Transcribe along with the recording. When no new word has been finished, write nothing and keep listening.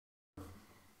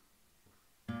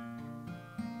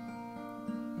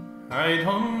I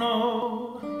don't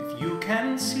know if you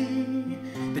can see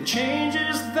the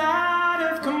changes that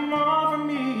have come over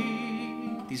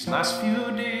me. These last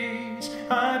few days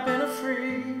I've been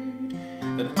afraid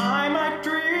that I might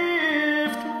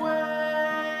drift away.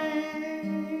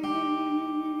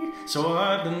 So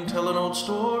I've been telling old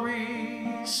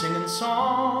stories, singing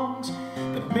songs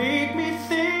that make me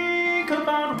think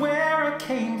about where I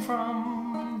came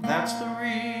from. That's the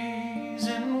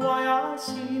reason why I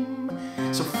seem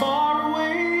so far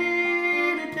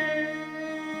away today.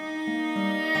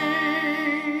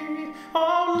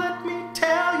 Oh, let me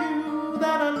tell you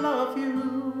that I love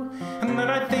you and that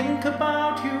I think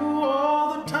about you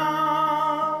all the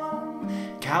time.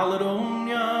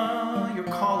 Caledonia, you're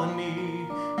calling me.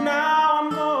 Now I'm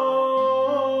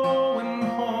going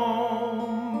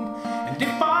home. And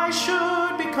if I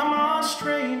should become a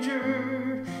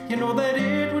stranger, you know that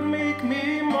it would make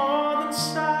me more than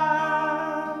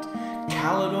sad.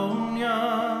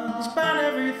 Caledonia's been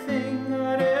everything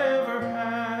I'd ever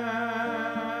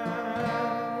had.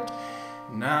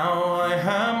 Now I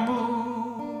have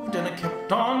moved and I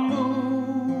kept on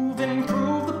moving,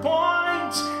 proved the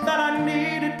points that I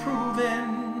needed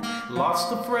proving, lost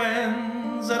the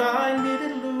friends that I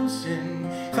needed losing,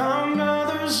 found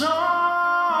others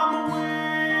on the way.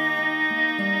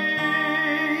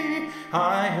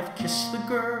 I have kissed the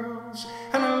girls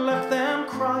and I left them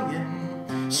crying,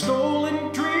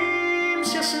 stolen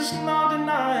dreams, yes, there's no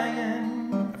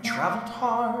denying. I've traveled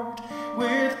hard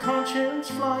with conscience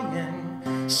flying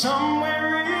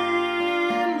somewhere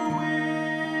in the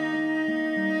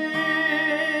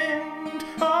wind.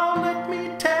 Oh, let me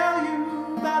tell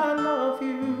you that I love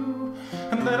you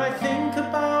and that I think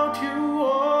about you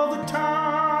all the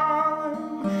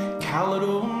time.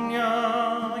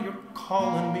 Caledonia, you're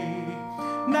calling me.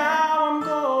 Now I'm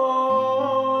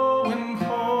going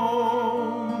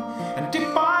home. And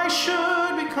if I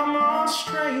should become a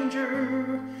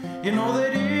stranger, you know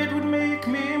that it would make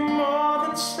me more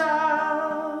than sad.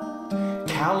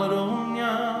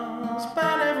 Caledonia's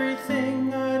been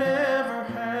everything I'd ever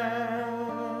had.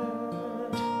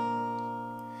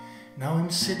 Now I'm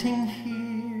sitting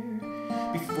here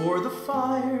before the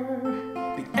fire,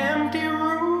 the empty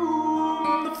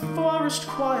room, the forest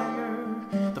choir,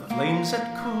 the flames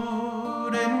that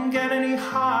couldn't get any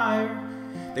higher.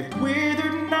 They've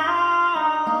withered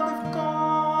now, they've gone.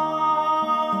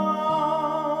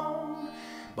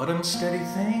 But I'm steady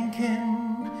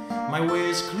thinking, my way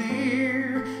is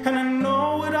clear, and I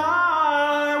know what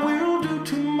I will do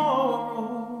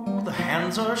tomorrow. The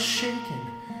hands are shaking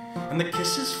and the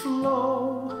kisses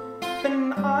flow,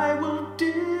 then I will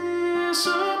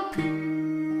disappear.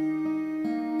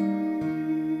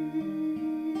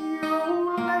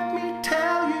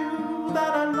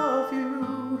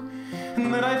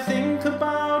 And that I think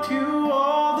about you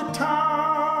all the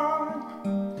time.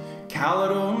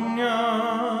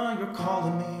 Caledonia, you're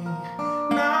calling me.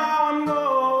 Now I'm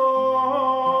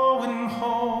going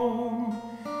home.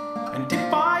 And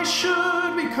if I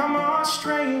should become a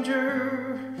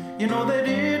stranger, you know that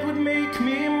it would make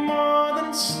me more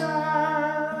than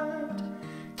sad.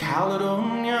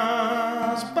 Caledonia,